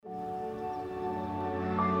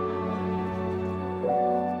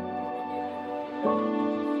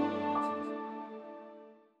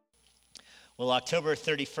Well, October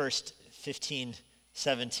 31st,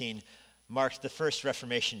 1517 marked the first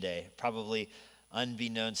Reformation Day, probably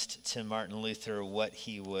unbeknownst to Martin Luther what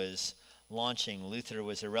he was launching. Luther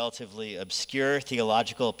was a relatively obscure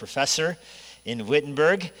theological professor in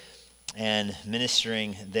Wittenberg, and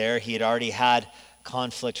ministering there, he had already had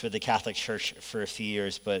conflict with the Catholic Church for a few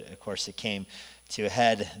years, but of course it came to a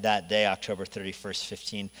head that day, October 31st,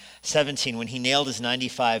 1517, when he nailed his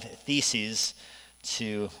 95 theses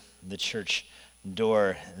to the church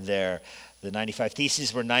door there. The 95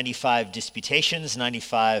 theses were 95 disputations,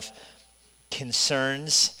 95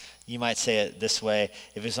 concerns. You might say it this way.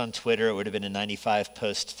 If it was on Twitter, it would have been a 95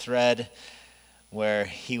 post thread where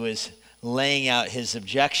he was laying out his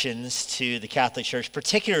objections to the Catholic Church,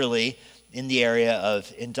 particularly in the area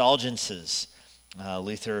of indulgences.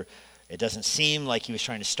 Luther, it doesn't seem like he was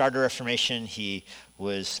trying to start a Reformation. He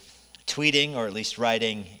was tweeting, or at least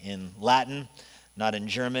writing, in Latin, not in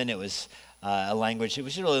German. It was a language that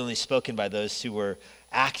was really only spoken by those who were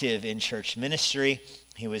active in church ministry.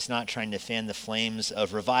 He was not trying to fan the flames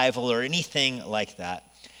of revival or anything like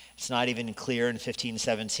that. It's not even clear in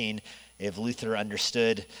 1517 if Luther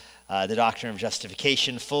understood the doctrine of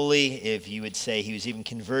justification fully, if you would say he was even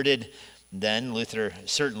converted. Then Luther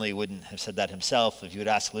certainly wouldn't have said that himself. If you would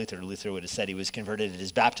ask Luther, Luther would have said he was converted at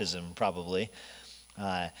his baptism, probably.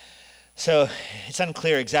 So it's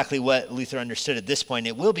unclear exactly what Luther understood at this point.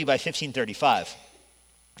 It will be by 1535.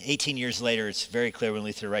 18 years later, it's very clear when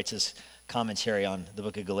Luther writes his commentary on the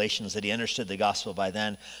book of Galatians that he understood the gospel by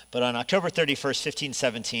then. But on October 31st,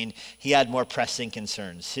 1517, he had more pressing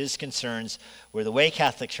concerns. His concerns were the way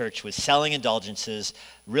Catholic Church was selling indulgences.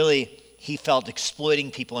 Really, he felt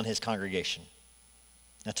exploiting people in his congregation.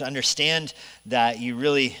 Now, to understand that, you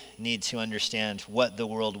really need to understand what the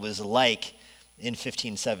world was like in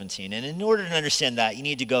 1517. And in order to understand that, you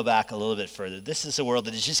need to go back a little bit further. This is a world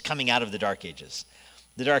that is just coming out of the Dark Ages.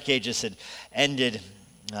 The Dark Ages had ended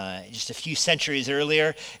just a few centuries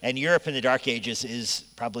earlier, and Europe in the Dark Ages is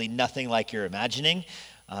probably nothing like you're imagining.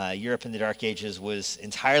 Europe in the Dark Ages was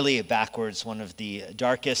entirely backwards, one of the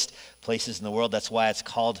darkest places in the world. That's why it's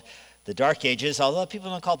called the Dark Ages, although people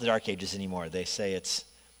don't call it the Dark Ages anymore. They say it's,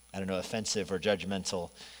 offensive or judgmental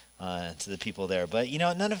to the people there. But,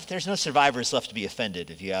 there's no survivors left to be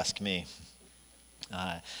offended, if you ask me.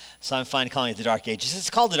 So I'm fine calling it the Dark Ages.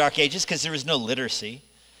 It's called the Dark Ages because there was no literacy.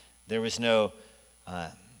 There was no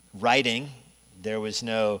writing. There was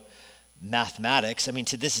no mathematics.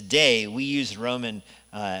 To this day, we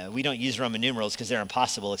don't use Roman numerals because they're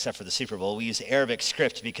impossible except for the Super Bowl. We use Arabic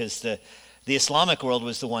script because the Islamic world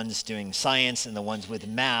was the ones doing science and the ones with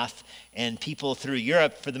math, and people through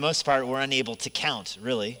Europe, for the most part, were unable to count,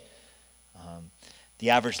 really. The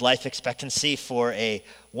average life expectancy for a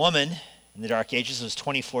woman in the Dark Ages was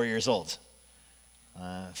 24 years old.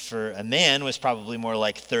 For a man was probably more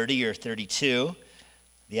like 30 or 32.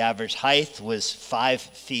 The average height was 5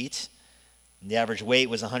 feet. The average weight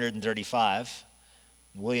was 135.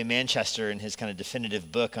 William Manchester, in his kind of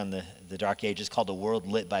definitive book on the Dark Ages called A World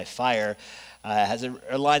Lit by Fire, has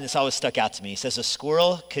a line that's always stuck out to me. He says, a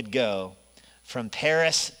squirrel could go from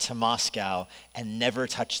Paris to Moscow and never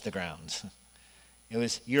touch the ground.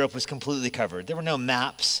 Europe was completely covered. There were no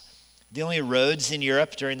maps. The only roads in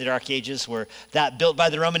Europe during the Dark Ages were that built by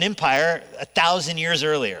the Roman Empire 1,000 years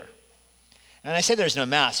earlier. And I say there's no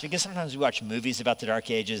maps because sometimes we watch movies about the Dark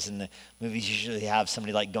Ages, and the movies usually have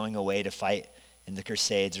somebody like going away to fight in the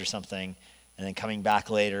Crusades or something, and then coming back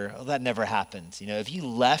later. Well, that never happened. If you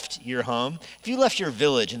left your home, if you left your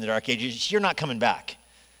village in the Dark Ages, you're not coming back.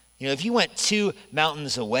 If you went 2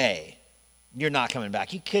 mountains away, you're not coming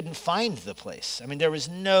back. You couldn't find the place. There was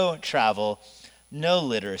no travel, no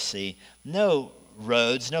literacy, no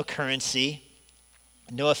roads, no currency,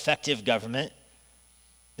 no effective government.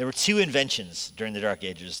 There were 2 inventions during the Dark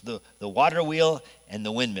Ages, the water wheel and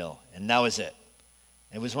the windmill, and that was it.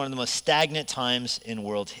 It was one of the most stagnant times in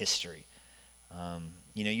world history.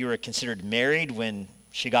 You were considered married when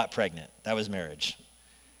she got pregnant. That was marriage.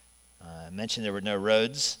 I mentioned there were no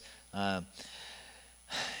roads.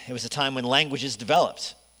 It was a time when languages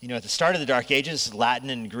developed. At the start of the Dark Ages, Latin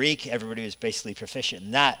and Greek, everybody was basically proficient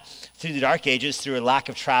in that. Through the Dark Ages, through a lack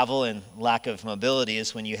of travel and lack of mobility,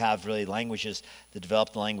 is when you have really languages that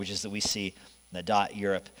develop the languages that we see that dot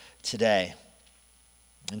Europe today.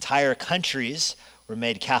 Entire countries were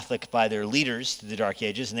made Catholic by their leaders through the Dark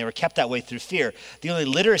Ages, and they were kept that way through fear. The only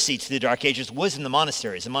literacy to the Dark Ages was in the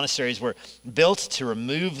monasteries. The monasteries were built to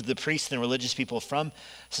remove the priests and religious people from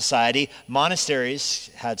society. Monasteries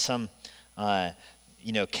had some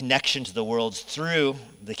connection to the world through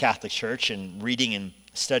the Catholic Church and reading and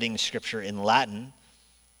studying Scripture in Latin.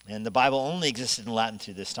 And the Bible only existed in Latin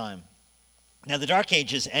through this time. Now, the Dark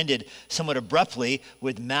Ages ended somewhat abruptly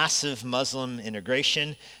with massive Muslim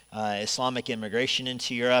integration, Islamic immigration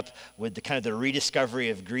into Europe, with the kind of the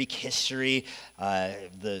rediscovery of Greek history,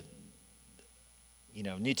 the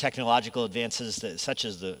new technological advances such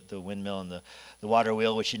as the windmill and the water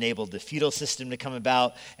wheel, which enabled the feudal system to come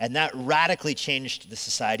about. And that radically changed the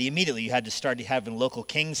society immediately. You had to start having local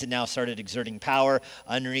kings that now started exerting power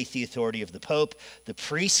underneath the authority of the Pope. The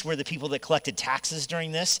priests were the people that collected taxes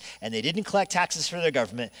during this, and they didn't collect taxes for their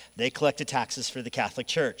government. They collected taxes for the Catholic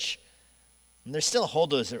Church. And there's still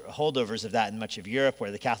holdovers of that in much of Europe,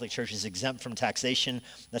 where the Catholic Church is exempt from taxation.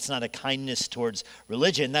 That's not a kindness towards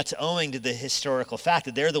religion. That's owing to the historical fact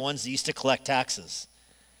that they're the ones that used to collect taxes.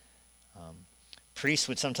 Priests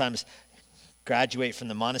would sometimes graduate from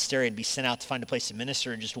the monastery and be sent out to find a place to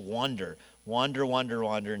minister and just wander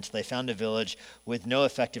until they found a village with no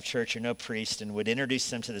effective church or no priest, and would introduce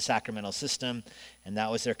them to the sacramental system, and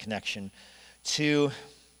that was their connection to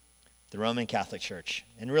the Roman Catholic Church,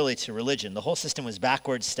 and really to religion. The whole system was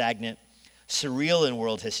backward, stagnant, surreal in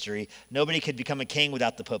world history. Nobody could become a king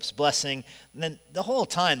without the Pope's blessing. And then the whole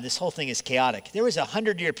time, this whole thing is chaotic. There was a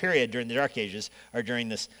 100-year period during the Dark Ages, or during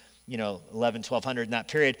this, 1200, in that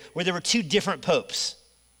period, where there were two different popes,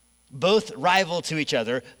 both rival to each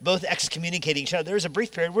other, both excommunicating each other. There was a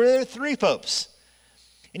brief period where there were three popes.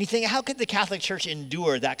 And you think, how could the Catholic Church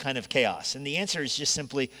endure that kind of chaos? And the answer is just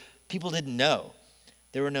simply, people didn't know.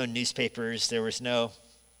 There were no newspapers. There was no,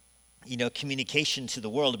 communication to the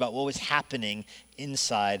world about what was happening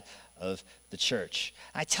inside of the church.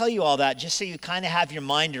 I tell you all that just so you kind of have your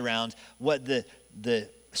mind around what the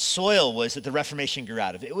soil was that the Reformation grew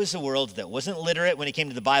out of. It was a world that wasn't literate when it came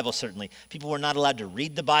to the Bible, certainly. People were not allowed to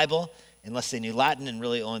read the Bible unless they knew Latin, and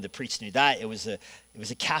really only the priests knew that. It was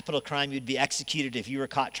a capital crime. You'd be executed if you were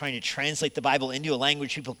caught trying to translate the Bible into a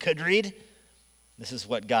language people could read. This is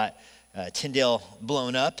what got Tyndale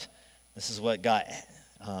blown up. This is what got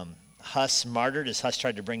Huss martyred, as Huss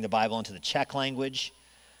tried to bring the Bible into the Czech language.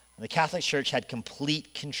 The Catholic Church had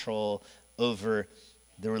complete control over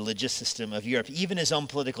the religious system of Europe, even his own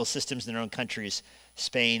political systems in their own countries,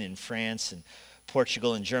 Spain and France and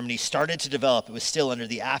Portugal and Germany, started to develop. It was still under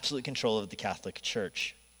the absolute control of the Catholic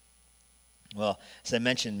Church. Well, as I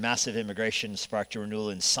mentioned, massive immigration sparked a renewal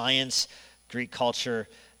in science, Greek culture,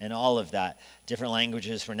 and all of that. Different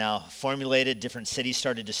languages were now formulated. Different cities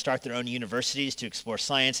started to start their own universities to explore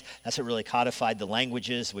science. That's what really codified the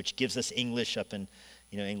languages, which gives us English up in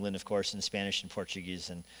England, of course, and Spanish and Portuguese,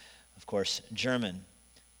 and, of course, German.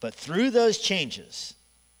 But through those changes,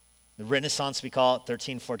 the Renaissance, we call it,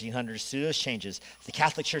 1400s, through those changes, the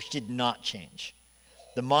Catholic Church did not change.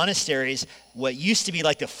 The monasteries, what used to be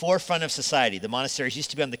like the forefront of society, the monasteries used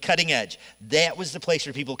to be on the cutting edge. That was the place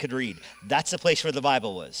where people could read. That's the place where the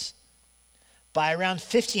Bible was. By around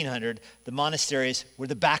 1500, the monasteries were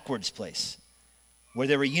the backwards place, where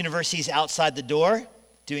there were universities outside the door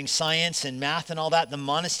doing science and math and all that. The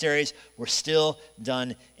monasteries were still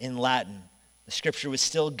done in Latin. The scripture was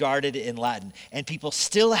still guarded in Latin, and people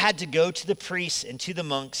still had to go to the priests and to the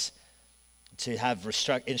monks to have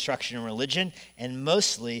instruction in religion, and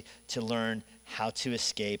mostly to learn how to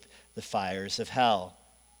escape the fires of hell.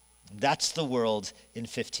 That's the world in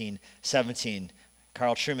 1517.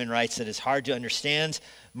 Carl Trueman writes that it's hard to understand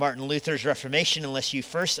Martin Luther's Reformation unless you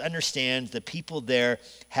first understand the people there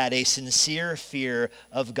had a sincere fear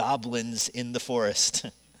of goblins in the forest.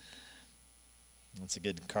 That's a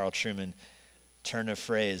good Carl Trueman turn of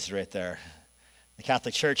phrase right there. The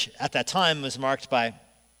Catholic Church at that time was marked by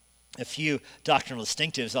a few doctrinal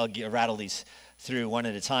distinctives. I'll rattle these through one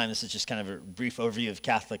at a time. This is just kind of a brief overview of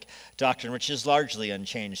Catholic doctrine, which is largely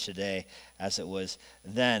unchanged today as it was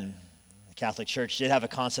then. The Catholic Church did have a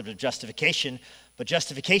concept of justification, but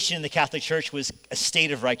justification in the Catholic Church was a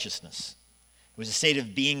state of righteousness. It was a state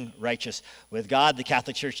of being righteous with God. The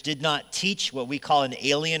Catholic Church did not teach what we call an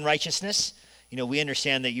alien righteousness. We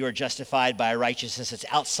understand that you are justified by a righteousness that's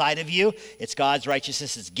outside of you. It's God's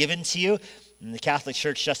righteousness that's given to you. In the Catholic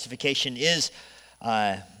Church, justification is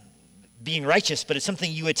being righteous, but it's something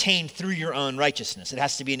you attain through your own righteousness. It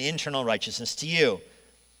has to be an internal righteousness to you.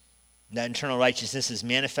 That internal righteousness is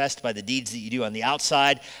manifest by the deeds that you do on the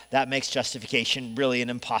outside. That makes justification really an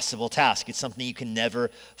impossible task. It's something you can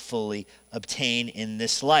never fully obtain in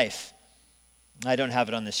this life. I don't have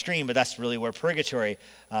it on the screen, but that's really where purgatory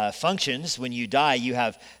functions. When you die, you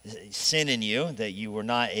have sin in you that you were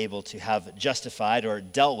not able to have justified or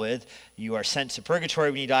dealt with. You are sent to purgatory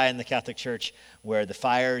when you die in the Catholic Church, where the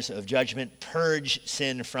fires of judgment purge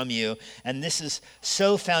sin from you. And this is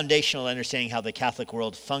so foundational to understanding how the Catholic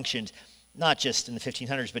world functioned, not just in the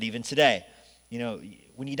 1500s, but even today.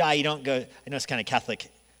 When you die, you don't go, I know it's kind of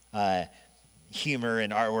Catholic humor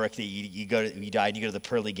and artwork that you die and you go to the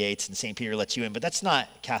pearly gates and St. Peter lets you in, but that's not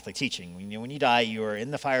Catholic teaching. When you die, you are in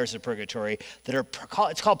the fires of purgatory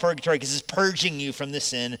it's called purgatory because it's purging you from the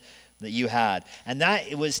sin that you had. And that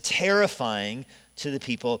it was terrifying to the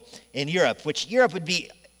people in Europe, which Europe would be,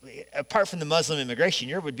 apart from the Muslim immigration,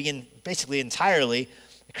 Europe would be basically entirely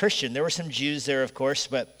Christian. There were some Jews there, of course,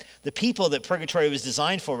 but the people that purgatory was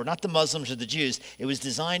designed for were not the Muslims or the Jews. It was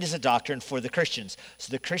designed as a doctrine for the Christians.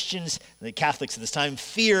 So the Christians, the Catholics at this time,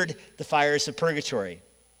 feared the fires of purgatory.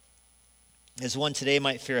 As one today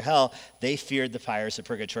might fear hell, they feared the fires of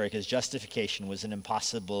purgatory because justification was an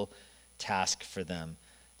impossible task for them.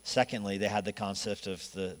 Secondly, they had the concept of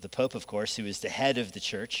the Pope, of course, who is the head of the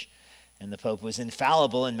church, and the Pope was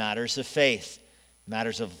infallible in matters of faith.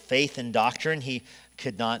 Matters of faith and doctrine, he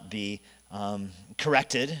could not be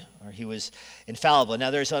corrected, or he was infallible.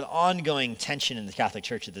 Now, there's an ongoing tension in the Catholic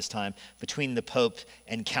Church at this time between the Pope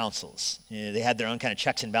and councils. They had their own kind of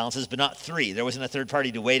checks and balances, but not three. There wasn't a third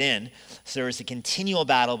party to wade in. So there was a continual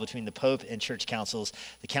battle between the Pope and church councils.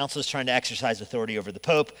 The councils trying to exercise authority over the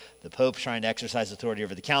Pope trying to exercise authority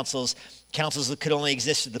over the councils. Councils that could only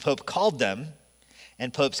exist if the Pope called them,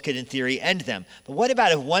 and popes could, in theory, end them. But what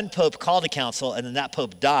about if one pope called a council and then that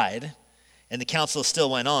pope died and the council still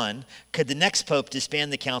went on? Could the next pope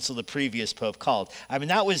disband the council the previous pope called? I mean,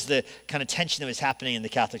 that was the kind of tension that was happening in the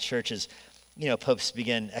Catholic Church as, popes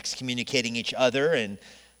began excommunicating each other and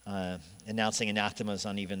announcing anathemas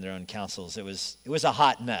on even their own councils. It was a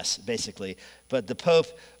hot mess, basically. But the Pope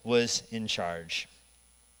was in charge.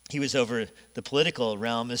 He was over the political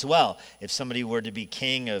realm as well. If somebody were to be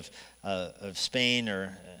king of Spain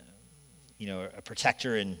or a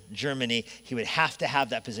protector in Germany, he would have to have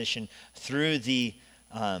that position through the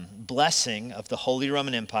blessing of the Holy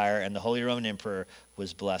Roman Empire, and the Holy Roman Emperor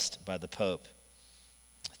was blessed by the Pope.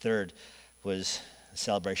 Third was the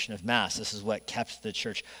celebration of Mass. This is what kept the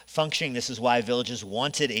church functioning. This is why villages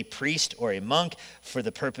wanted a priest or a monk for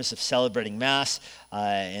the purpose of celebrating Mass.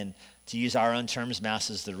 And to use our own terms, Mass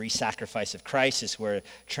is the re-sacrifice of Christ. It's where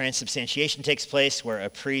transubstantiation takes place, where a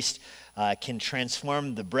priest can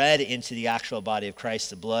transform the bread into the actual body of Christ,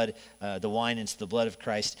 the wine into the blood of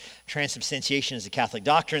Christ. Transubstantiation is a Catholic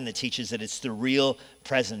doctrine that teaches that it's the real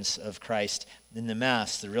presence of Christ in the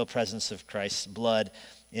Mass, the real presence of Christ's blood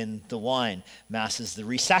in the wine. Mass is the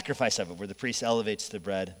re-sacrifice of it, where the priest elevates the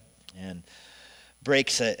bread and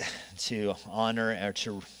breaks it to honor or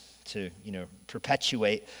to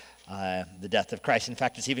perpetuate the death of Christ. In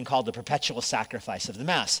fact, it's even called the perpetual sacrifice of the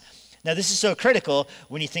Mass. Now, this is so critical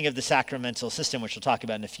when you think of the sacramental system, which we'll talk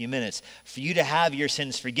about in a few minutes. For you to have your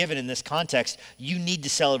sins forgiven in this context, you need to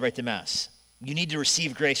celebrate the Mass. You need to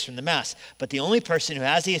receive grace from the Mass. But the only person who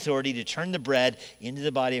has the authority to turn the bread into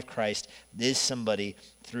the body of Christ is somebody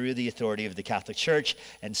through the authority of the Catholic Church.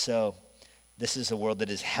 And so this is a world that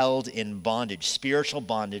is held in bondage, spiritual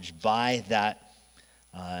bondage, by that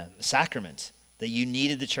sacrament. That you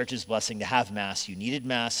needed the church's blessing to have Mass. You needed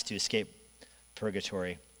Mass to escape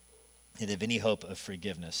purgatory and have any hope of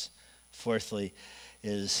forgiveness. Fourthly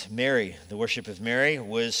is Mary. The worship of Mary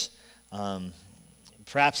was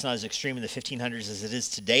perhaps not as extreme in the 1500s as it is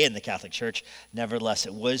today in the Catholic Church. Nevertheless,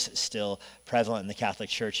 it was still prevalent in the Catholic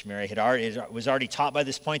Church. It was already taught by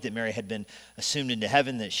this point that Mary had been assumed into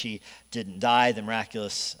heaven, that she didn't die. The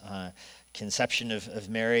miraculous conception of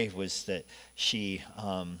Mary was that she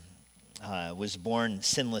was born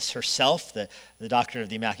sinless herself. The doctrine of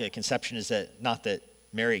the Immaculate Conception is that not that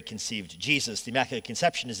Mary conceived Jesus. The Immaculate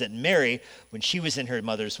Conception is that Mary, when she was in her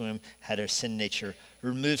mother's womb, had her sin nature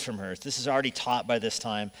removed from her. This is already taught by this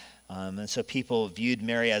time. And so people viewed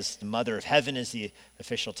Mary as the Mother of Heaven, as the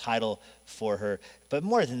official title for her. But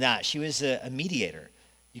more than that, she was a mediator.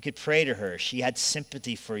 You could pray to her. She had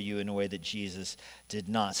sympathy for you in a way that Jesus did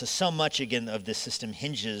not. So much, again, of this system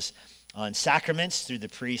hinges on sacraments through the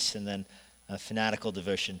priests and then a fanatical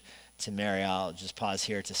devotion to Mary. I'll just pause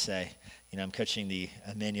here to say, I'm coaching the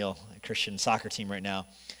Emmanuel Christian soccer team right now,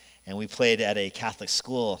 and we played at a Catholic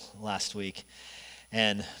school last week.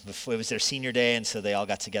 And it was their senior day, and so they all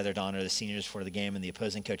got together to honor the seniors for the game, and the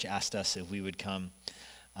opposing coach asked us if we would come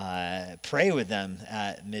pray with them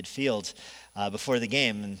at midfield before the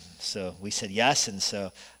game. And so we said yes, and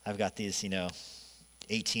so I've got these,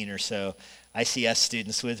 18 or so ICS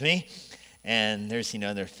students with me, and there's,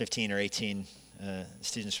 there are 15 or 18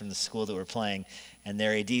 students from the school that we're playing, and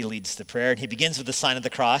their AD leads the prayer, and he begins with the sign of the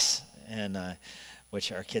cross, and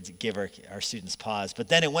which our kids give our students pause. But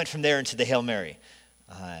then it went from there into the Hail Mary.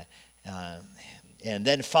 And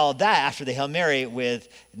then followed that after the Hail Mary with,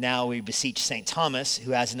 now we beseech St. Thomas,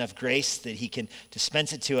 who has enough grace that he can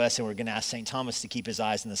dispense it to us, and we're going to ask St. Thomas to keep his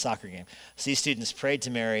eyes in the soccer game. So these students prayed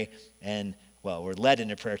to Mary, and were led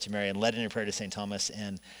into prayer to Mary and led into prayer to St. Thomas.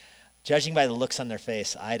 And judging by the looks on their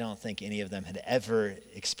face, I don't think any of them had ever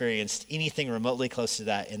experienced anything remotely close to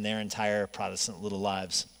that in their entire Protestant little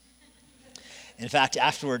lives. In fact,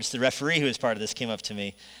 afterwards, the referee who was part of this came up to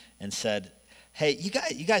me and said, "Hey, you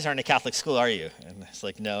guys aren't a Catholic school, are you?" And I was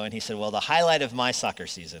like, "No." And he said, "Well, the highlight of my soccer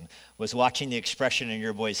season was watching the expression in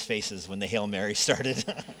your boys' faces when the Hail Mary started."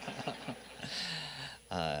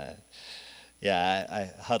 I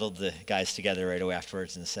huddled the guys together right away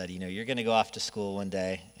afterwards and said, you're going to go off to school one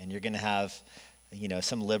day and you're going to have,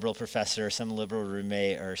 some liberal professor, some liberal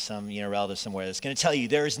roommate, or some, relative somewhere that's going to tell you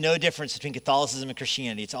there is no difference between Catholicism and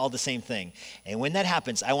Christianity. It's all the same thing. And when that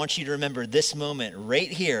happens, I want you to remember this moment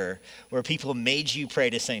right here where people made you pray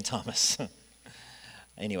to St. Thomas.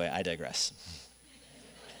 Anyway, I digress.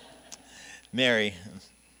 Mary,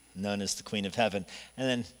 known as the Queen of Heaven. And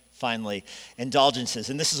then finally, indulgences.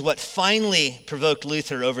 And this is what finally provoked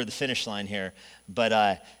Luther over the finish line here.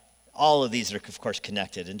 But all of these are, of course,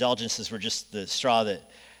 connected. Indulgences were just the straw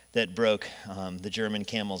that broke the German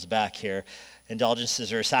camel's back here.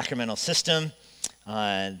 Indulgences are a sacramental system.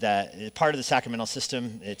 That part of the sacramental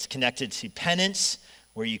system, it's connected to penance,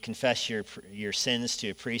 where you confess your sins to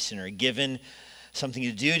a priest and are given something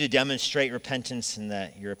to do to demonstrate repentance and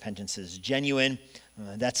that your repentance is genuine.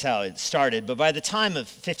 That's how it started. But by the time of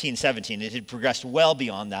 1517, it had progressed well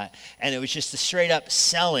beyond that. And it was just the straight up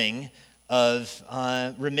selling of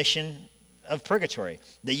remission of purgatory.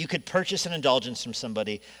 That you could purchase an indulgence from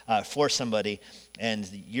somebody, for somebody. And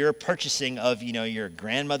your purchasing of, your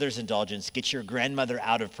grandmother's indulgence gets your grandmother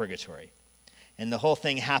out of purgatory. And the whole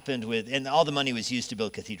thing happened and all the money was used to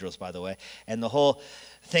build cathedrals, by the way. And the whole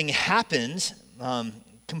thing happened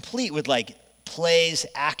complete with plays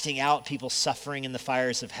acting out people suffering in the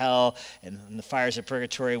fires of hell and in the fires of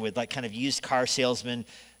purgatory, with kind of used car salesmen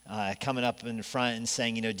coming up in the front and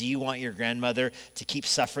saying, do you want your grandmother to keep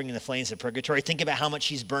suffering in the flames of purgatory? Think about how much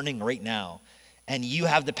she's burning right now. And you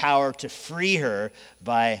have the power to free her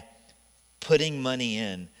by putting money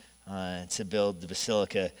in to build the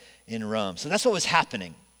basilica in Rome. So that's what was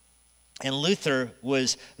happening. And Luther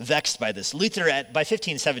was vexed by this. Luther, by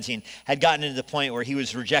 1517, had gotten to the point where he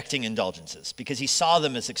was rejecting indulgences because he saw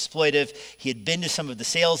them as exploitive. He had been to some of the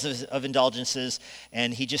sales of indulgences,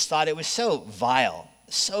 and he just thought it was so vile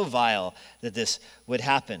that this would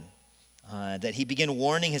happen. That he began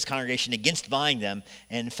warning his congregation against buying them.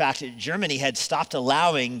 And in fact, Germany had stopped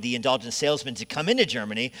allowing the indulgent salesmen to come into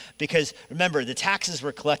Germany because, remember, the taxes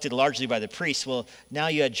were collected largely by the priests. Well, now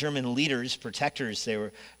you had German leaders, protectors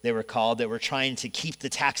they were called, that were trying to keep the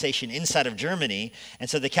taxation inside of Germany. And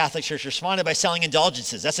so the Catholic Church responded by selling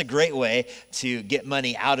indulgences. That's a great way to get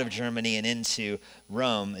money out of Germany and into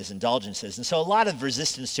Rome, is indulgences. And so a lot of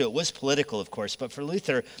resistance to it was political, of course, but for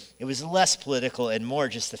Luther, it was less political and more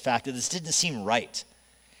just the fact that this didn't seem right.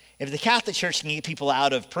 If the Catholic Church can get people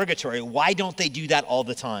out of purgatory, why don't they do that all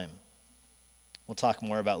the time? We'll talk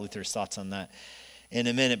more about Luther's thoughts on that in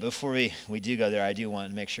a minute. Before we do go there, I do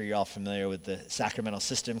want to make sure you're all familiar with the sacramental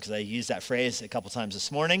system, because I used that phrase a couple times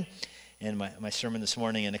this morning in my sermon this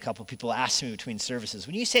morning, and a couple people asked me between services,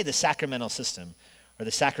 when you say the sacramental system or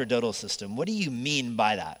the sacerdotal system, what do you mean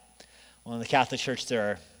by that? Well, in the Catholic Church,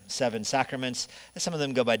 there are 7 sacraments. Some of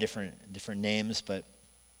them go by different names, but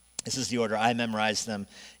this is the order I memorized them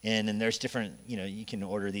in, and there's different, you can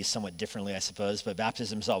order these somewhat differently, I suppose, but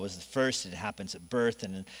baptism is always the first. It happens at birth,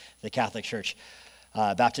 and in the Catholic Church,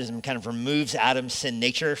 baptism kind of removes Adam's sin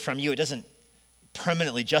nature from you. It doesn't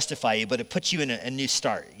permanently justify you, but it puts you in a new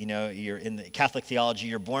start. You're in the Catholic theology,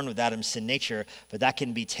 you're born with Adam's sin nature, but that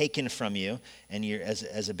can be taken from you, and you're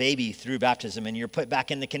as a baby through baptism, and you're put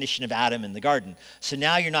back in the condition of Adam in the garden. So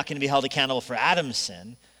now you're not going to be held accountable for Adam's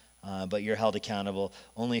sin, but you're held accountable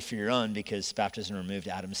only for your own, because baptism removed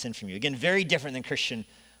Adam's sin from you. Again, very different than Christian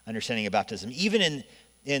understanding of baptism. Even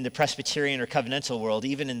in the Presbyterian or covenantal world,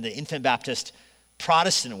 even in the infant Baptist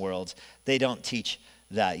Protestant world, they don't teach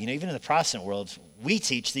that. Even in the Protestant world, we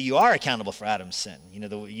teach that you are accountable for Adam's sin.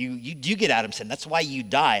 You do get Adam's sin. That's why you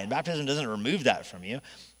die. And baptism doesn't remove that from you.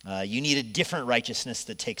 You need a different righteousness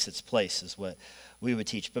that takes its place, is what we would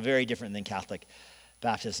teach, but very different than Catholic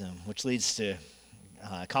baptism, which leads to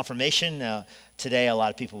confirmation. Now, today, a lot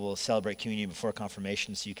of people will celebrate communion before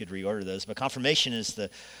confirmation, so you could reorder those. But confirmation is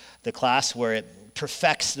the class where it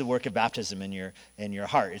perfects the work of baptism in your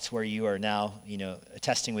heart. It's where you are now,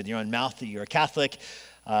 attesting with your own mouth that you're a Catholic.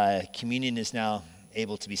 Communion is now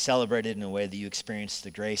able to be celebrated in a way that you experience the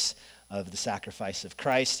grace of the sacrifice of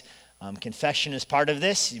Christ. Confession is part of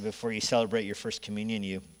this. Before you celebrate your first communion,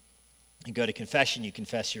 you go to confession, you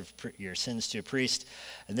confess your sins to a priest,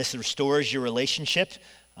 and this restores your relationship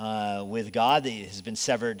with God that has been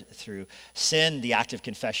severed through sin. The act of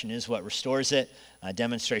confession is what restores it,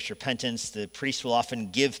 demonstrates repentance. The priest will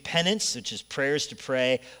often give penance, which is prayers to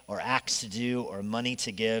pray or acts to do or money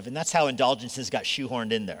to give. And that's how indulgences got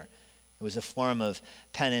shoehorned in there. It was a form of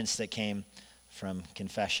penance that came from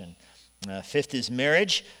confession. Fifth is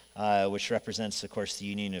marriage, which represents, of course, the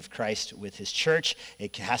union of Christ with his church.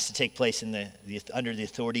 It has to take place in under the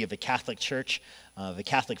authority of a Catholic church, of a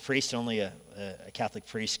Catholic priest. Only a Catholic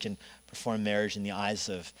priest can perform marriage in the eyes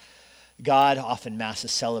of God. Often Mass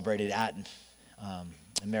is celebrated at a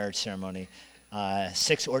marriage ceremony.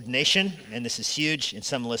 Six, ordination, and this is huge. In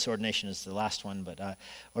some lists, ordination is the last one, but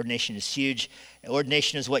ordination is huge.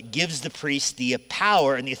 Ordination is what gives the priest the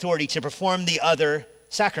power and the authority to perform the other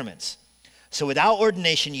sacraments. So without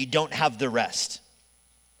ordination, you don't have the rest.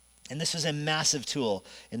 And this was a massive tool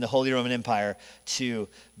in the Holy Roman Empire to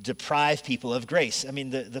deprive people of grace. I mean,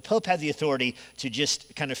 the Pope had the authority to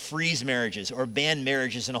just kind of freeze marriages or ban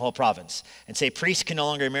marriages in a whole province and say priests can no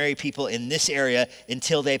longer marry people in this area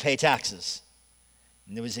until they pay taxes.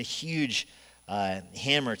 And there was a huge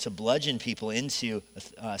hammer to bludgeon people into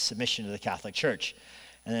submission to the Catholic Church.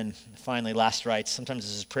 And then finally, last rites. Sometimes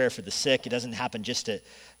this is prayer for the sick. It doesn't happen just at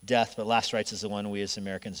death, but last rites is the one we as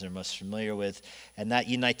Americans are most familiar with. And that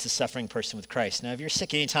unites the suffering person with Christ. Now, if you're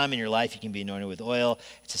sick any time in your life, you can be anointed with oil.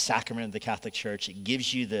 It's a sacrament of the Catholic Church. It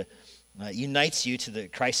gives you unites you to the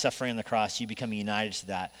Christ suffering on the cross. You become united to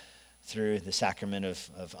that through the sacrament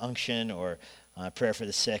of unction or prayer for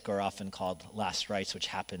the sick, or often called last rites, which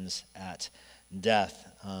happens at death.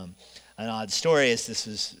 An odd story is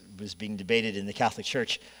this was being debated in the Catholic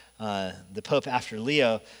Church. The Pope after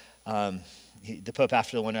Leo, the Pope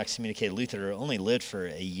after the one who excommunicated Luther, only lived for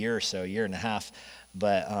a year or so, a year and a half.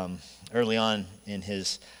 But early on in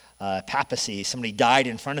his papacy, somebody died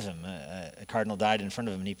in front of him. A cardinal died in front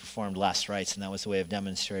of him, and he performed last rites, and that was a way of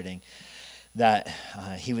demonstrating that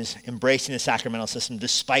he was embracing the sacramental system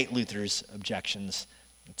despite Luther's objections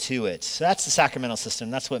to it. So that's the sacramental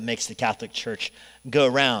system. That's what makes the Catholic Church go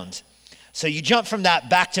round. So you jump from that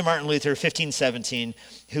back to Martin Luther, 1517,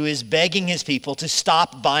 who is begging his people to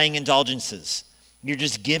stop buying indulgences. You're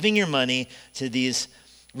just giving your money to these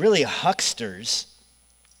really hucksters.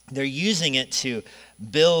 They're using it to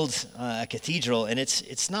build a cathedral, and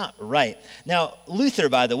it's not right. Now, Luther,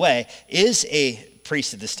 by the way, is a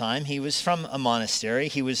priest at this time. He was from a monastery.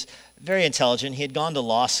 He was very intelligent. He had gone to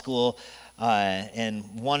law school and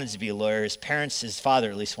wanted to be a lawyer. His father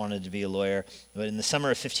at least wanted to be a lawyer. But in the summer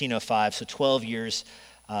of 1505, so 12 years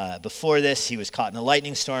before this, he was caught in a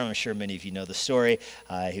lightning storm. I'm sure many of you know the story.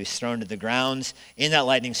 He was thrown to the ground in that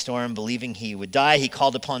lightning storm, believing he would die. He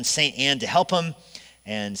called upon St. Anne to help him.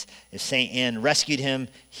 And if St. Anne rescued him,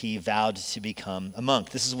 he vowed to become a monk.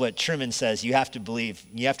 This is what Truman says. You have to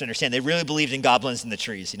understand, they really believed in goblins in the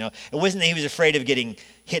trees. It wasn't that he was afraid of getting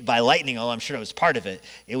hit by lightning, although I'm sure it was part of it.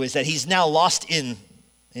 It was that he's now lost in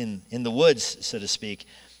the woods, so to speak,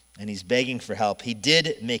 and he's begging for help. He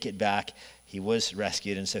did make it back. He was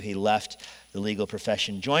rescued, and so he left the legal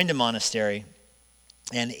profession, joined a monastery.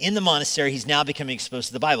 And in the monastery, he's now becoming exposed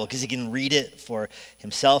to the Bible because he can read it for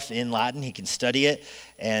himself in Latin. He can study it.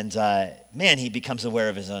 And he becomes aware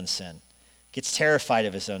of his own sin. Gets terrified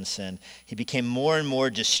of his own sin. He became more and more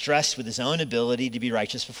distressed with his own ability to be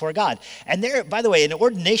righteous before God. And there, by the way, in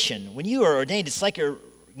ordination, when you are ordained, it's like a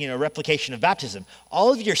replication of baptism.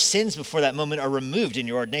 All of your sins before that moment are removed in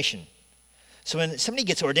your ordination. So when somebody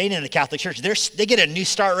gets ordained in the Catholic Church, they get a new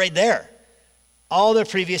start right there. All their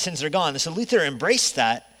previous sins are gone. So Luther embraced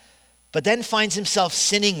that, but then finds himself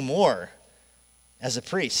sinning more as a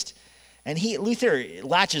priest. And Luther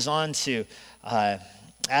latches on to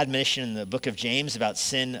admonition in the book of James about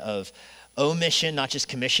sin of omission, not just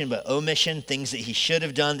commission, but omission, things that he should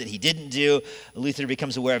have done that he didn't do. Luther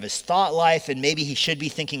becomes aware of his thought life, and maybe he should be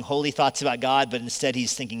thinking holy thoughts about God, but instead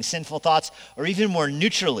he's thinking sinful thoughts, or even more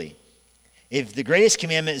neutrally. If the greatest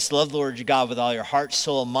commandment is to love the Lord your God with all your heart,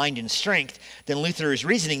 soul, mind, and strength, then Luther is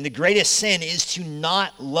reasoning the greatest sin is to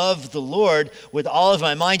not love the Lord with all of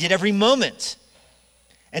my mind at every moment.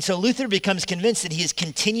 And so Luther becomes convinced that he is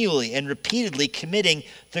continually and repeatedly committing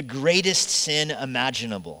the greatest sin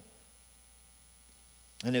imaginable.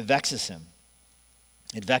 And it vexes him.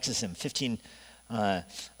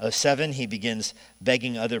 1507, he begins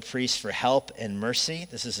begging other priests for help and mercy.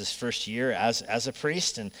 This is his first year as a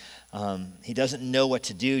priest, and he doesn't know what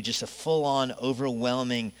to do, just a full-on,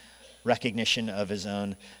 overwhelming recognition of his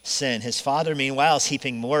own sin. His father, meanwhile, is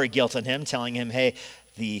heaping more guilt on him, telling him, hey,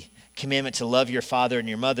 the commandment to love your father and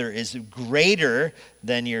your mother is greater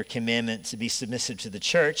than your commandment to be submissive to the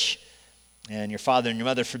church, and your father and your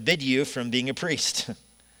mother forbid you from being a priest.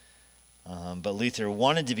 But Luther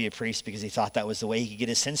wanted to be a priest because he thought that was the way he could get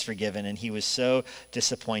his sins forgiven. And he was so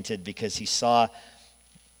disappointed because he just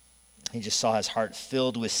saw his heart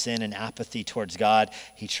filled with sin and apathy towards God.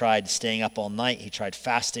 He tried staying up all night. He tried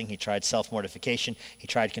fasting. He tried self-mortification. He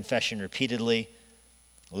tried confession repeatedly.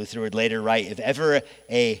 Luther would later write, if ever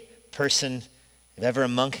a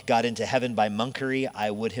monk got into heaven by monkery,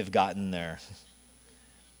 I would have gotten there.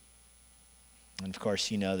 And of course,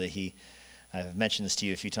 you know that I've mentioned this to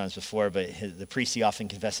you a few times before, but the priest he often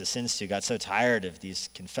confessed his sins to got so tired of these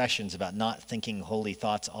confessions about not thinking holy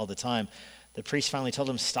thoughts all the time. The priest finally told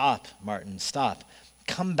him, stop, Martin, stop.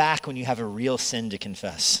 Come back when you have a real sin to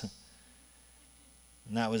confess.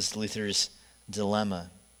 And that was Luther's dilemma.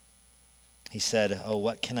 He said,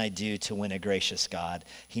 what can I do to win a gracious God?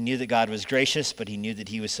 He knew that God was gracious, but he knew that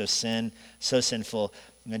he was so sinful.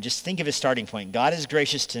 And just think of his starting point. God is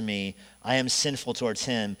gracious to me. I am sinful towards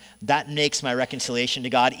him. That makes my reconciliation to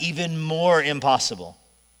God even more impossible.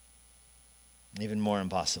 Even more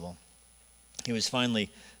impossible. He was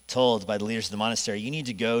finally told by the leaders of the monastery, you need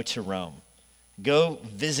to go to Rome. Go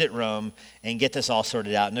visit Rome and get this all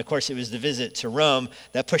sorted out. And of course, it was the visit to Rome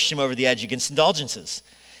that pushed him over the edge against indulgences.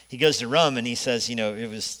 He goes to Rome and he says, it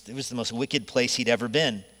was the most wicked place he'd ever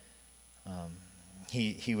been.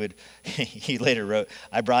 He later wrote,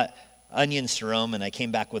 I brought onions to Rome and I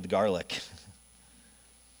came back with garlic.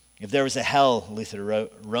 If there was a hell, Luther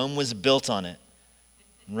wrote, Rome was built on it.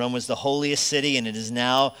 Rome was the holiest city and it is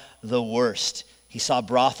now the worst. He saw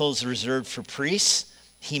brothels reserved for priests.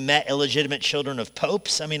 He met illegitimate children of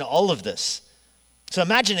popes. All of this. So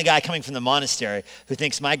imagine a guy coming from the monastery who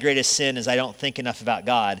thinks my greatest sin is I don't think enough about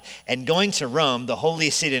God, and going to Rome, the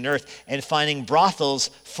holiest city on earth, and finding brothels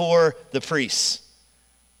for the priests.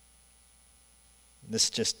 This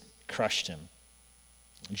just crushed him.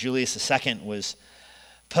 Julius II was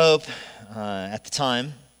Pope at the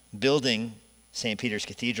time, building St. Peter's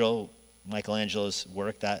Cathedral, Michelangelo's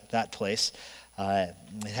work, that place. It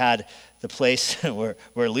had the place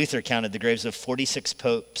where Luther counted the graves of 46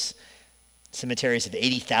 popes, cemeteries of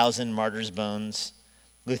 80,000 martyrs' bones.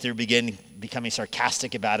 Luther began becoming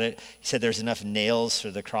sarcastic about it. He said there's enough nails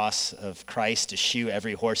for the cross of Christ to shoe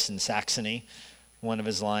every horse in Saxony, one of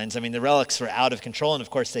his lines. The relics were out of control, and of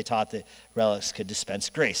course they taught that relics could dispense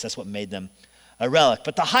grace. That's what made them a relic.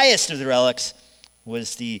 But the highest of the relics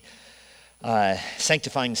was the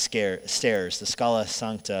sanctifying stairs, the Scala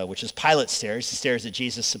Sancta, which is Pilate's stairs, the stairs that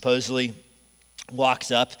Jesus supposedly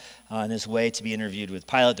walked up on his way to be interviewed with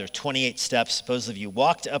Pilate. There are 28 steps. Supposedly, if you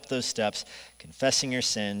walked up those steps, confessing your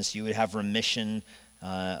sins, you would have remission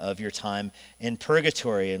of your time in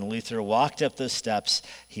purgatory. And Luther walked up those steps.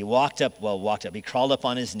 He he crawled up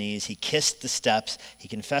on his knees. He kissed the steps. He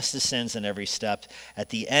confessed his sins on every step. At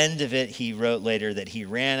the end of it, he wrote later that he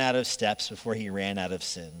ran out of steps before he ran out of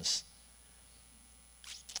sins.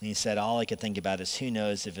 And he said, all I could think about is who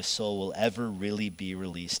knows if a soul will ever really be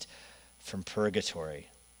released from purgatory.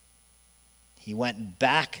 He went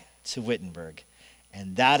back to Wittenberg,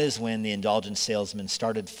 and that is when the indulgence salesman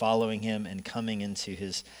started following him and coming into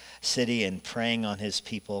his city and preying on his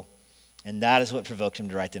people. And that is what provoked him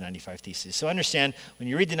to write the 95 Theses. So understand, when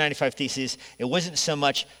you read the 95 Theses, it wasn't so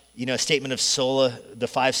much, a statement of sola, the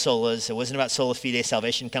 5 solas. It wasn't about sola fide,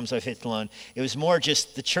 salvation comes by faith alone. It was more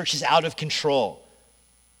just the church is out of control.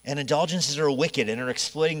 And indulgences are wicked and are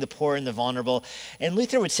exploiting the poor and the vulnerable. And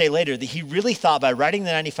Luther would say later that he really thought by writing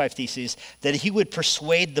the 95 Theses that he would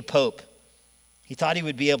persuade the Pope. He thought he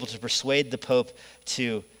would be able to persuade the Pope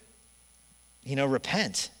to,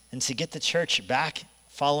 repent and to get the church back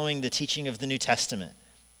following the teaching of the New Testament.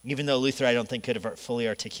 Even though Luther, I don't think, could have fully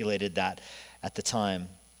articulated that at the time.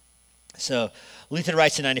 So Luther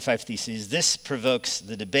writes the 95 Theses. This provokes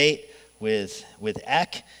the debate with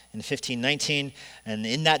Eck in 1519, and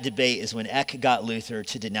in that debate is when Eck got Luther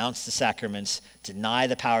to denounce the sacraments, deny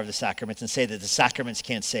the power of the sacraments, and say that the sacraments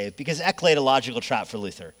can't save, because Eck laid a logical trap for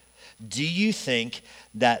Luther. Do you think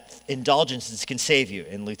that indulgences can save you?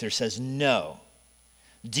 And Luther says, no.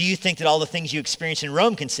 Do you think that all the things you experience in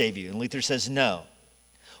Rome can save you? And Luther says, no.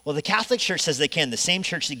 Well, the Catholic Church says they can. The same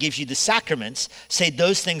church that gives you the sacraments say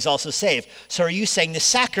those things also save. So are you saying the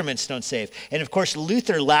sacraments don't save? And of course,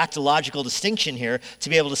 Luther lacked a logical distinction here to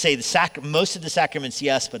be able to say most of the sacraments,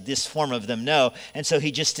 yes, but this form of them, no. And so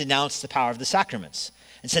he just denounced the power of the sacraments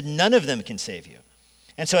and said none of them can save you.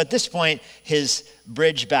 And so at this point, his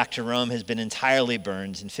bridge back to Rome has been entirely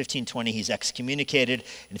burned. In 1520, he's excommunicated.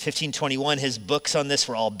 In 1521, his books on this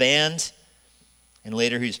were all banned. And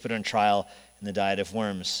later, he was put on trial in the Diet of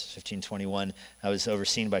Worms, 1521. That was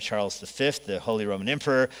overseen by Charles V, the Holy Roman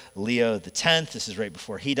Emperor, Leo X. This is right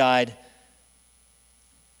before he died.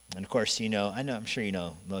 And of course, I'm sure you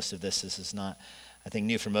know most of this. This is not, I think,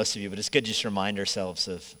 new for most of you, but it's good just to remind ourselves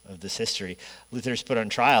of this history. Luther's put on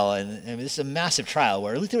trial, and this is a massive trial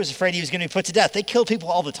where Luther was afraid he was going to be put to death. They killed people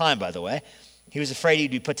all the time, by the way. He was afraid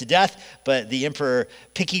he'd be put to death, but the Emperor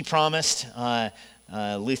Picky promised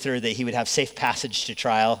Luther that he would have safe passage to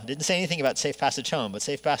trial. Didn't say anything about safe passage home, but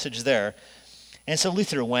safe passage there. And so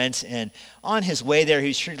Luther went, and on his way there, he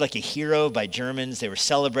was treated like a hero by Germans. They were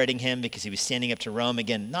celebrating him because he was standing up to Rome.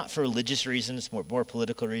 Again, not for religious reasons, more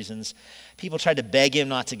political reasons. People tried to beg him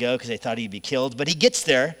not to go because they thought he'd be killed. But he gets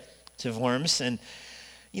there to Worms, and,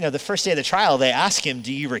 the first day of the trial, they ask him,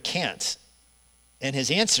 do you recant? And his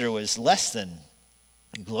answer was less than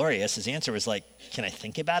glorious. His answer was like, can I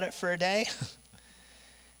think about it for a day?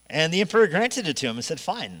 And the emperor granted it to him and said,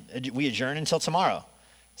 fine, we adjourn until tomorrow.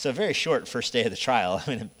 So a very short first day of the trial. I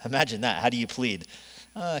mean, imagine that. How do you plead?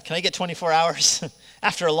 Can I get 24 hours?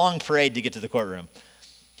 After a long parade to get to the courtroom.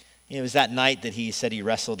 It was that night that he said he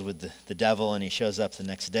wrestled with the devil, and he shows up the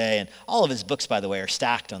next day. And all of his books, by the way, are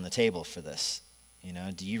stacked on the table for this.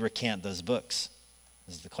 Do you recant those books?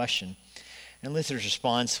 This is the question. And Luther's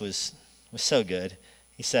response was so good.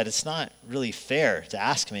 He said, it's not really fair to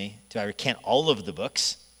ask me, do I recant all of the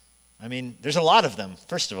books? I mean, there's a lot of them,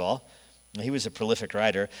 first of all. He was a prolific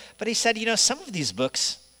writer. But he said, some of these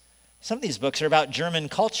books are about German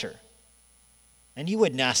culture. And you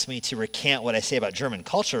wouldn't ask me to recant what I say about German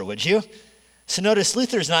culture, would you? So notice,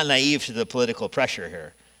 Luther's not naive to the political pressure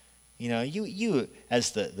here. You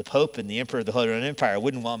as the Pope and the Emperor of the Holy Roman Empire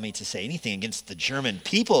wouldn't want me to say anything against the German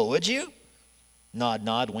people, would you? Nod,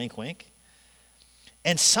 nod, wink, wink.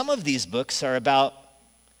 And some of these books are about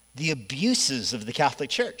the abuses of the Catholic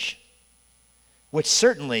Church, which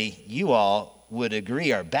certainly you all would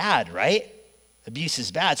agree are bad, right? Abuse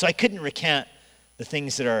is bad. So I couldn't recant the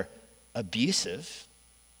things that are abusive.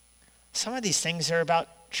 Some of these things are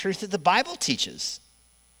about truth that the Bible teaches.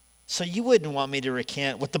 So you wouldn't want me to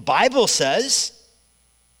recant what the Bible says.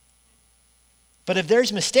 But if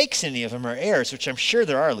there's mistakes in any of them or errors, which I'm sure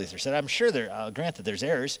there are, Luther said, I'll grant that there's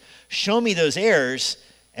errors. Show me those errors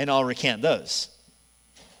and I'll recant those.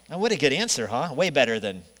 And what a good answer, huh? Way better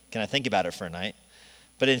than, can I think about it for a night?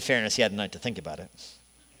 But in fairness, he had a night to think about it.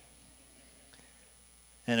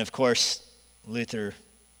 And of course, Luther,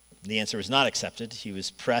 the answer was not accepted. He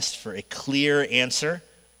was pressed for a clear answer,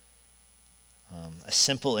 a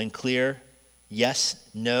simple and clear yes,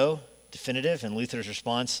 no, definitive. And Luther's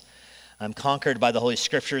response, I'm conquered by the Holy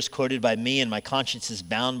Scriptures quoted by me, and my conscience is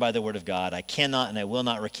bound by the Word of God. I cannot and I will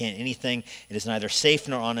not recant anything. It is neither safe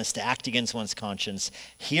nor honest to act against one's conscience.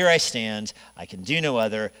 Here I stand. I can do no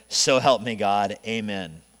other. So help me God.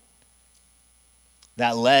 Amen.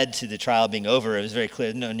 That led to the trial being over. It was very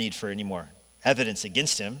clear, no need for any more evidence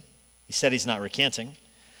against him. He said he's not recanting.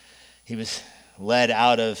 He was led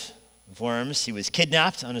out of Worms. He was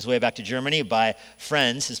kidnapped on his way back to Germany by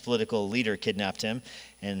friends. His political leader kidnapped him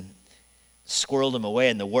and squirreled him away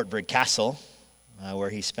in the Wartburg Castle, where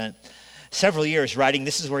he spent several years writing.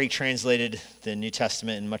 This is where he translated the New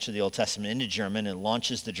Testament and much of the Old Testament into German. It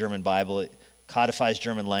launches the German Bible. It codifies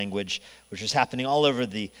German language, which was happening all over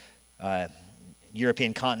the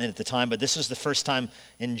European continent at the time. But this was the first time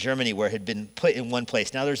in Germany where it had been put in one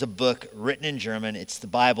place. Now there's a book written in German. It's the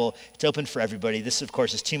Bible. It's open for everybody. This, of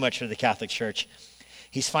course, is too much for the Catholic Church.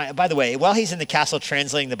 He's fine. By the way, while he's in the castle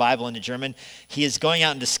translating the Bible into German, he is going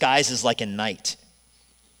out in disguise as like a knight.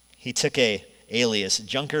 He took a alias,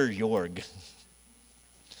 Junker Jorg.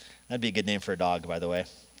 That'd be a good name for a dog, by the way.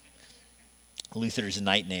 Luther's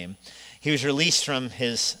knight name. He was released from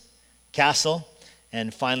his castle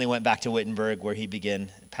and finally went back to Wittenberg, where he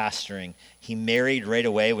began pastoring. He married right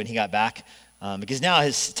away when he got back, because now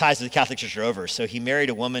his ties with the Catholic Church are over. So he married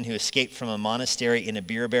a woman who escaped from a monastery in a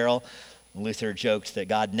beer barrel. Luther joked that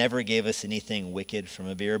God never gave us anything wicked from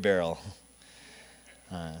a beer barrel.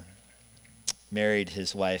 Married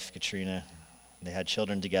his wife, Katrina. They had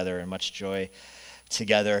children together and much joy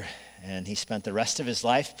together. And he spent the rest of his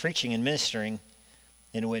life preaching and ministering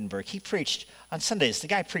in Wittenberg. He preached on Sundays. The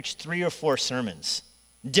guy preached 3 or 4 sermons,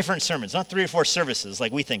 different sermons, not 3 or 4 services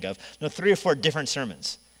like we think of. No, 3 or 4 different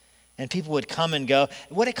sermons. And people would come and go.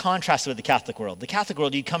 What a contrast with the Catholic world. The Catholic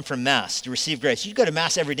world, you'd come from Mass to receive grace. You'd go to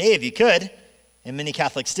Mass every day if you could, and many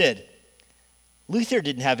Catholics did. Luther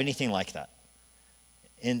didn't have anything like that.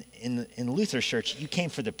 In Luther's church, you came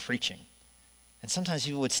for the preaching. And sometimes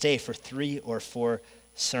people would stay for 3 or 4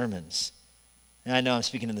 sermons. And I know I'm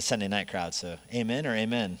speaking to the Sunday night crowd, so amen or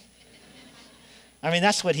amen? I mean,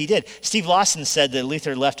 that's what he did. Steve Lawson said that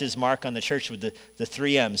Luther left his mark on the church with the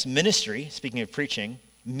 3 M's. Ministry, speaking of preaching.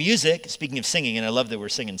 Music, speaking of singing, and I love that we're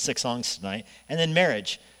singing 6 songs tonight. And then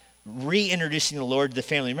marriage. reintroducing the Lord to the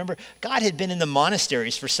family. Remember, God had been in the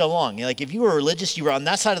monasteries for so long. Like if you were religious, you were on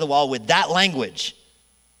that side of the wall with that language,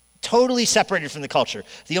 totally separated from the culture.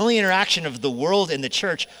 The only interaction of the world and the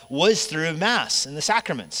church was through Mass and the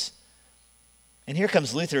sacraments. And here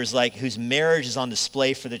comes Luther, whose marriage is on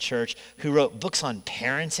display for the church, who wrote books on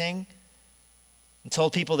parenting and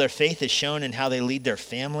told people their faith is shown in how they lead their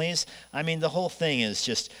families. I mean, the whole thing is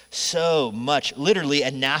just so much, literally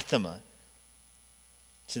anathema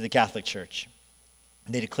to the Catholic Church.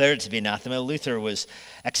 They declared it to be anathema. Luther was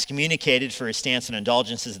excommunicated for his stance on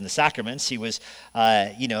indulgences in the sacraments. He was,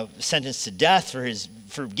 sentenced to death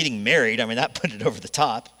for getting married. I mean, that put it over the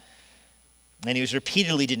top. And he was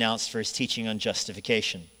repeatedly denounced for his teaching on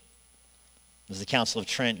justification. It was the Council of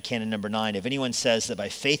Trent, Canon number 9. If anyone says that by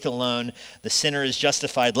faith alone the sinner is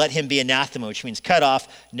justified, let him be anathema, which means cut off,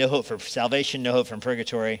 no hope for salvation, no hope from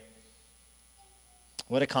purgatory.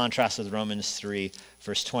 What a contrast with Romans 3,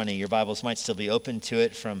 verse 20. Your Bibles might still be open to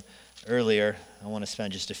it from earlier. I want to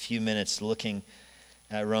spend just a few minutes looking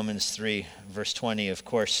at Romans 3, verse 20. Of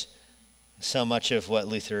course, so much of what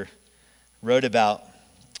Luther wrote about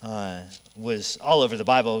was all over the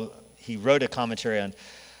Bible. He wrote a commentary on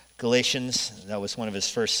Galatians. That was one of his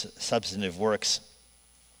first substantive works.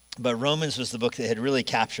 But Romans was the book that had really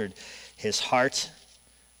captured his heart.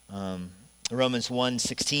 Romans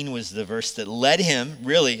 1:16 was the verse that led him,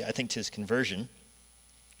 really, I think, to his conversion.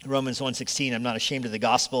 Romans 1:16, I'm not ashamed of the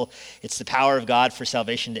gospel. It's the power of God for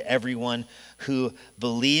salvation to everyone who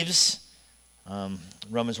believes.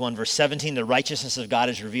 Romans 1, verse 17, the righteousness of God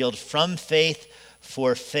is revealed from faith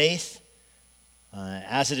for faith.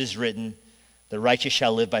 As it is written, the righteous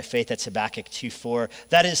shall live by faith. That's Habakkuk 2:4.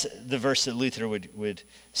 That is the verse that Luther would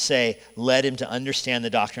say led him to understand the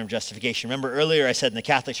doctrine of justification. Remember earlier I said in the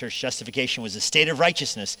Catholic Church, justification was a state of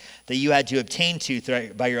righteousness that you had to obtain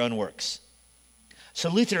by your own works. So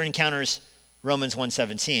Luther encounters Romans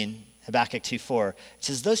 1:17, Habakkuk 2:4. It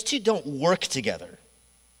says those two don't work together.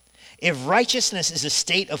 If righteousness is a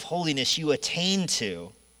state of holiness you attain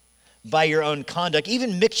to by your own conduct,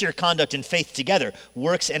 even mix your conduct and faith together.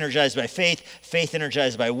 Works energized by faith, faith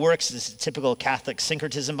energized by works. This is typical Catholic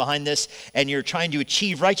syncretism behind this, and you're trying to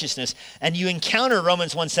achieve righteousness, and you encounter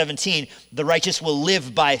Romans 1:17, the righteous will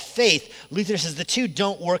live by faith. Luther says the two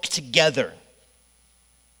don't work together.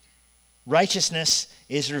 Righteousness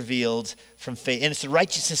is revealed from faith, and it's the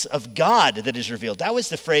righteousness of God that is revealed. That was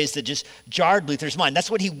the phrase that just jarred Luther's mind.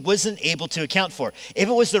 That's what he wasn't able to account for. If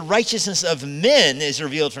it was the righteousness of men is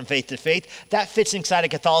revealed from faith to faith, that fits inside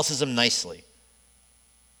of Catholicism nicely.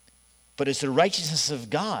 But it's the righteousness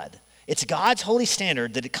of God. It's God's holy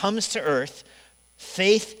standard that it comes to earth,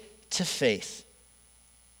 faith to faith.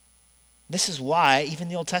 This is why even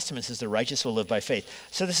the Old Testament says the righteous will live by faith.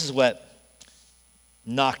 So this is what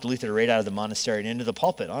knocked Luther right out of the monastery and into the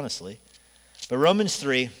pulpit, honestly. But Romans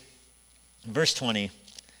 3, verse 20,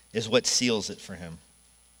 is what seals it for him.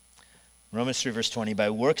 Romans 3, verse 20, by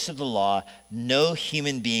works of the law, no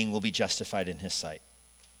human being will be justified in his sight.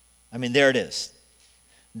 I mean, there it is.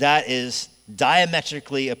 That is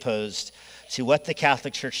diametrically opposed to what the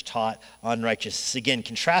Catholic Church taught on righteousness. Again,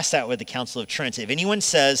 contrast that with the Council of Trent. If anyone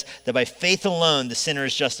says that by faith alone the sinner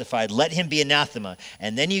is justified, let him be anathema.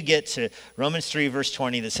 And then you get to Romans 3, verse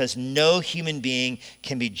 20 that says no human being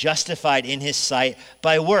can be justified in his sight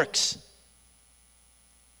by works.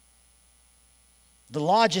 The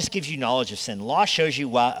law just gives you knowledge of sin. The law shows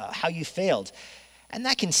you how you failed. And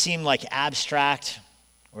that can seem like abstract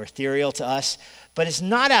or ethereal to us. But it's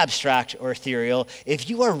not abstract or ethereal if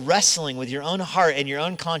you are wrestling with your own heart and your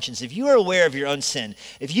own conscience, if you are aware of your own sin,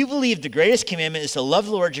 if you believe the greatest commandment is to love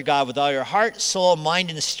the Lord your God with all your heart, soul, mind,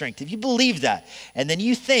 and strength, if you believe that, and then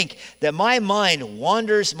you think that my mind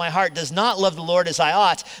wanders, my heart does not love the Lord as I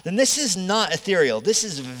ought, then this is not ethereal. This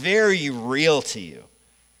is very real to you.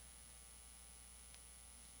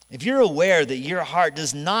 If you're aware that your heart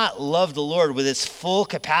does not love the Lord with its full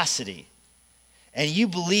capacity, and you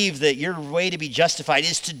believe that your way to be justified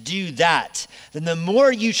is to do that, then the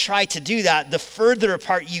more you try to do that, the further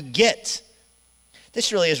apart you get.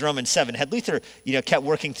 This really is Romans 7. Had Luther, kept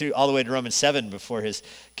working through all the way to Romans 7 before his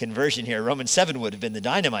conversion here, Romans 7 would have been the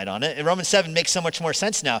dynamite on it. And Romans 7 makes so much more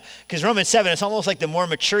sense now, because Romans 7, it's almost like the more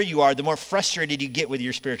mature you are, the more frustrated you get with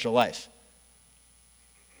your spiritual life.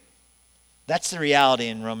 That's the reality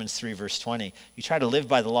in Romans 3, verse 20. You try to live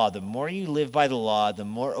by the law. The more you live by the law, the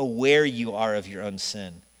more aware you are of your own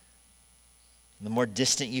sin. The more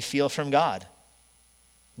distant you feel from God.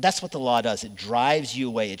 That's what the law does. It drives you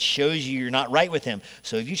away. It shows you you're not right with him.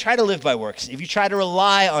 So if you try to live by works, if you try to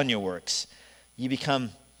rely on your works, you become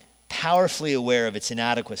powerfully aware of its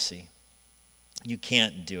inadequacy. You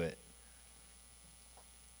can't do it.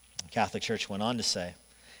 The Catholic Church went on to say,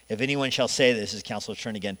 if anyone shall say, this is Council of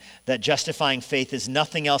Trent again, that justifying faith is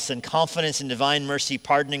nothing else than confidence in divine mercy,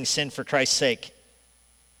 pardoning sin for Christ's sake,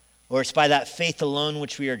 or it's by that faith alone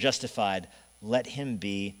which we are justified, let him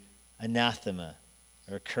be anathema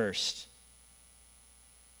or cursed.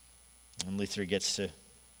 And Luther gets to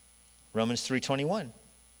Romans 3:21.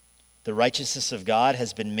 The righteousness of God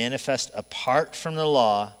has been manifest apart from the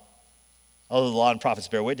law, although the law and prophets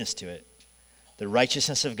bear witness to it. The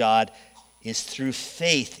righteousness of God is through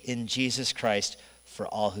faith in Jesus Christ for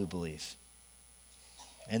all who believe.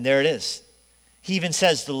 And there it is. He even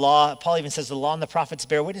says Paul even says the law and the prophets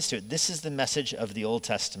bear witness to it. This is the message of the Old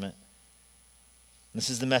Testament. This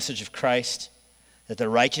is the message of Christ, that the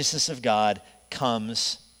righteousness of God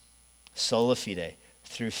comes sola fide,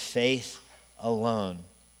 through faith alone.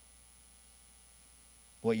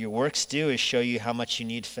 What your works do is show you how much you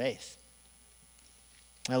need faith.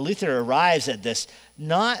 Now, Luther arrives at this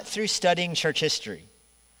not through studying church history,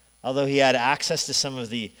 although he had access to some of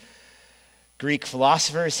the Greek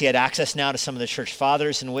philosophers. He had access now to some of the church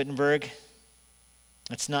fathers in Wittenberg.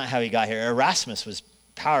 That's not how he got here. Erasmus was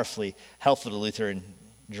powerfully helpful to Luther in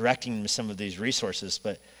directing him to some of these resources,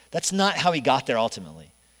 but that's not how he got there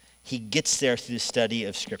ultimately. He gets there through the study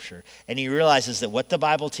of Scripture, and he realizes that what the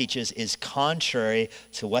Bible teaches is contrary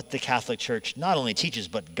to what the Catholic Church not only teaches,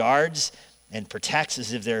 but guards and protects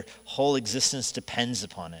as if their whole existence depends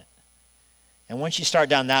upon it. And once you start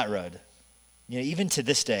down that road, even to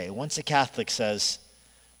this day, once a Catholic says,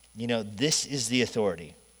 this is the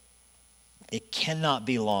authority, it cannot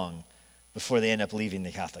be long before they end up leaving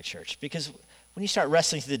the Catholic Church. Because when you start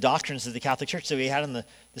wrestling through the doctrines of the Catholic Church that we had on the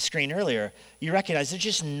screen earlier, you recognize they're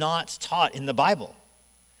just not taught in the Bible.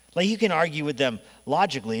 Like, you can argue with them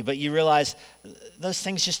logically, but you realize those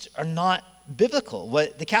things just are not biblical.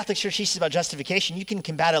 What the Catholic Church teaches about justification, you can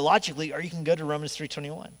combat it logically, or you can go to Romans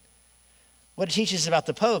 3:21. What it teaches about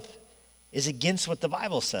the Pope is against what the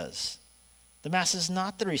Bible says. The Mass is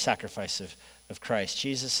not the re-sacrifice of Christ.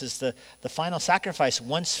 Jesus is the final sacrifice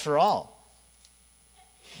once for all.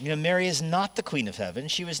 Mary is not the Queen of Heaven.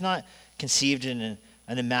 She was not conceived in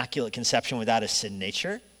an immaculate conception without a sin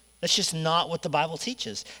nature. That's just not what the Bible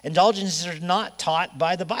teaches. Indulgences are not taught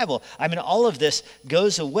by the Bible. All of this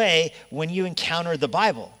goes away when you encounter the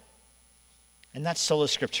Bible. And that's sola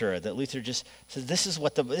scriptura, that Luther just says, this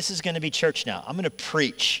is going to be church now. I'm going to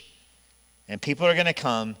preach. And people are going to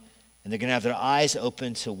come, and they're going to have their eyes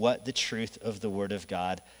open to what the truth of the Word of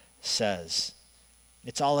God says.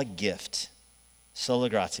 It's all a gift. Sola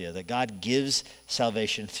gratia, that God gives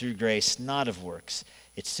salvation through grace, not of works.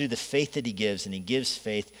 It's through the faith that he gives, and he gives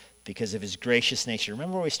faith because of his gracious nature.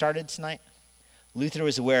 Remember where we started tonight? Luther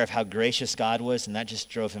was aware of how gracious God was, and that just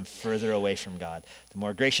drove him further away from God. The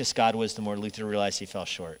more gracious God was, the more Luther realized he fell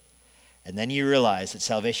short. And then you realize that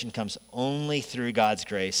salvation comes only through God's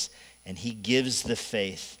grace, and he gives the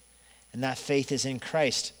faith. And that faith is in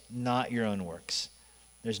Christ, not your own works.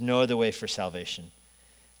 There's no other way for salvation.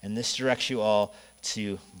 And this directs you all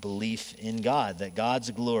to belief in God, that God's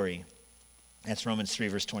glory, that's Romans 3,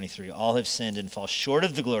 verse 23, all have sinned and fall short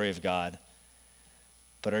of the glory of God,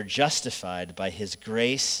 but are justified by his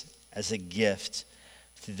grace as a gift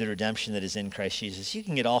through the redemption that is in Christ Jesus. You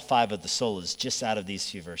can get all five of the solas just out of these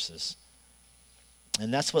few verses.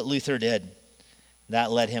 And that's what Luther did. That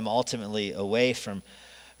led him ultimately away from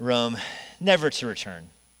Rome, never to return.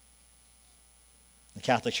 The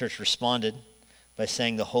Catholic Church responded by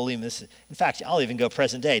saying the holy, in fact, I'll even go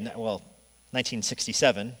present day,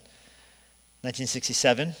 1967,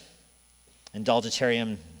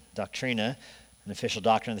 Indulgentiarum Doctrina, an official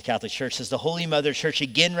doctrine of the Catholic Church, says the Holy Mother Church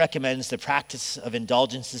again recommends the practice of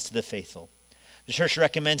indulgences to the faithful. The Church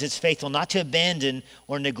recommends its faithful not to abandon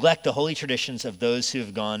or neglect the holy traditions of those who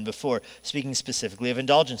have gone before, speaking specifically of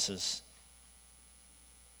indulgences.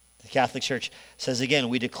 The Catholic Church says again,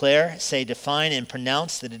 we declare, say, define, and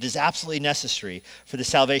pronounce that it is absolutely necessary for the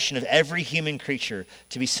salvation of every human creature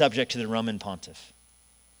to be subject to the Roman pontiff.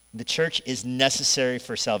 The church is necessary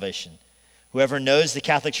for salvation. Whoever knows the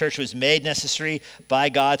Catholic Church was made necessary by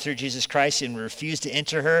God through Jesus Christ and refused to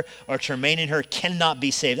enter her or to remain in her cannot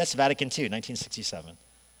be saved. That's Vatican II, 1967.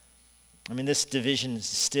 This division is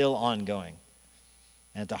still ongoing.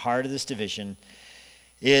 And at the heart of this division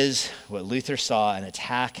is what Luther saw, an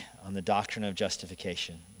attack on the doctrine of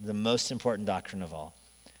justification, the most important doctrine of all.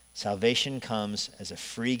 Salvation comes as a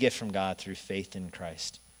free gift from God through faith in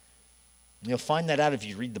Christ. And you'll find that out if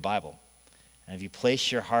you read the Bible. And if you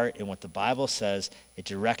place your heart in what the Bible says, it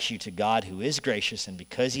directs you to God who is gracious, and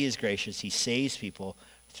because he is gracious, he saves people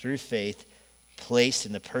through faith placed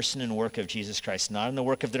in the person and work of Jesus Christ, not in the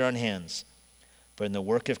work of their own hands, but in the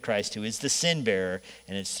work of Christ, who is the sin bearer,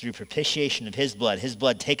 and it's through propitiation of his blood. His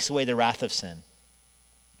blood takes away the wrath of sin.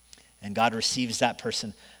 And God receives that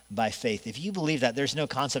person by faith. If you believe that, there's no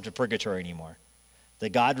concept of purgatory anymore. That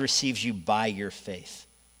God receives you by your faith.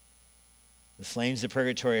 The flames of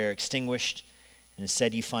purgatory are extinguished, and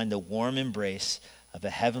instead you find the warm embrace of a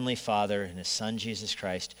heavenly Father and his Son, Jesus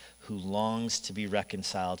Christ, who longs to be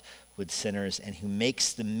reconciled with sinners and who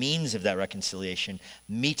makes the means of that reconciliation,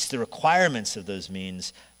 meets the requirements of those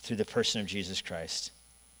means through the person of Jesus Christ.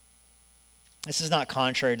 This is not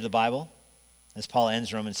contrary to the Bible, as Paul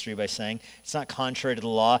ends Romans 3 by saying. It's not contrary to the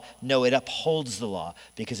law. No, it upholds the law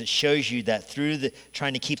because it shows you that through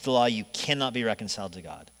trying to keep the law, you cannot be reconciled to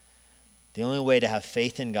God. The only way to have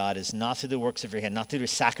faith in God is not through the works of your hand, not through a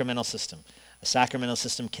sacramental system. A sacramental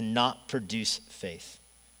system cannot produce faith.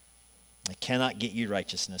 It cannot get you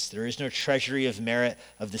righteousness. There is no treasury of merit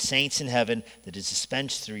of the saints in heaven that is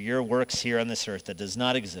dispensed through your works here on this earth. That does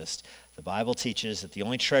not exist. The Bible teaches that the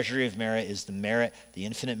only treasury of merit is the merit, the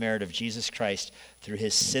infinite merit of Jesus Christ through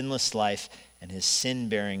his sinless life and his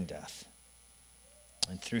sin-bearing death.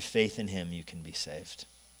 And through faith in him, you can be saved.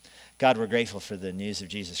 God, we're grateful for the news of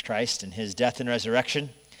Jesus Christ and his death and resurrection.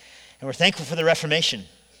 And we're thankful for the Reformation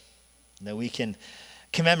that we can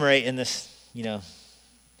commemorate in this,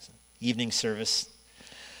 evening service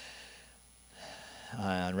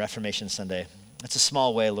on Reformation Sunday. It's a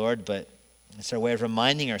small way, Lord, but it's our way of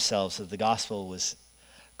reminding ourselves that the gospel was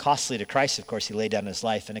costly to Christ. Of course, he laid down his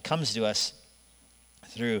life, and it comes to us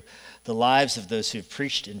through the lives of those who've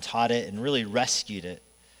preached and taught it and really rescued it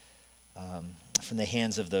from the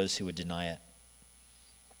hands of those who would deny it.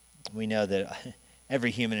 We know that every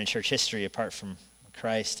human in church history, apart from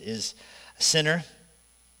Christ, is a sinner.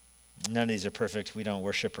 None of these are perfect. We don't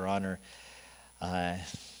worship or honor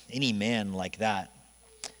any man like that.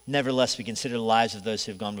 Nevertheless, we consider the lives of those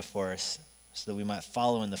who have gone before us so that we might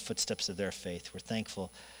follow in the footsteps of their faith. We're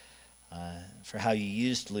thankful for how you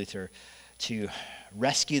used Luther to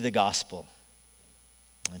rescue the gospel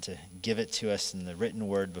and to give it to us in the written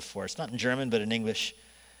word before us. Not in German, but in English.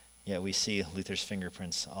 Yet we see Luther's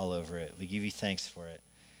fingerprints all over it. We give you thanks for it.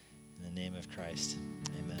 In the name of Christ,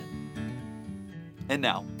 amen. And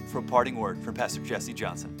now, for a parting word from Pastor Jesse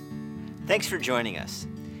Johnson. Thanks for joining us.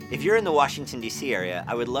 If you're in the Washington, D.C. area,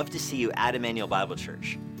 I would love to see you at Emmanuel Bible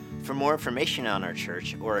Church. For more information on our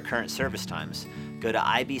church or our current service times, go to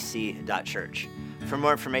ibc.church. For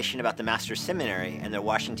more information about the Master's Seminary and their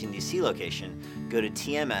Washington, D.C. location, go to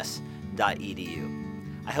tms.edu.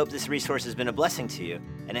 I hope this resource has been a blessing to you,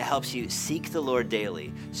 and it helps you seek the Lord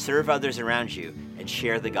daily, serve others around you, and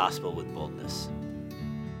share the gospel with boldness.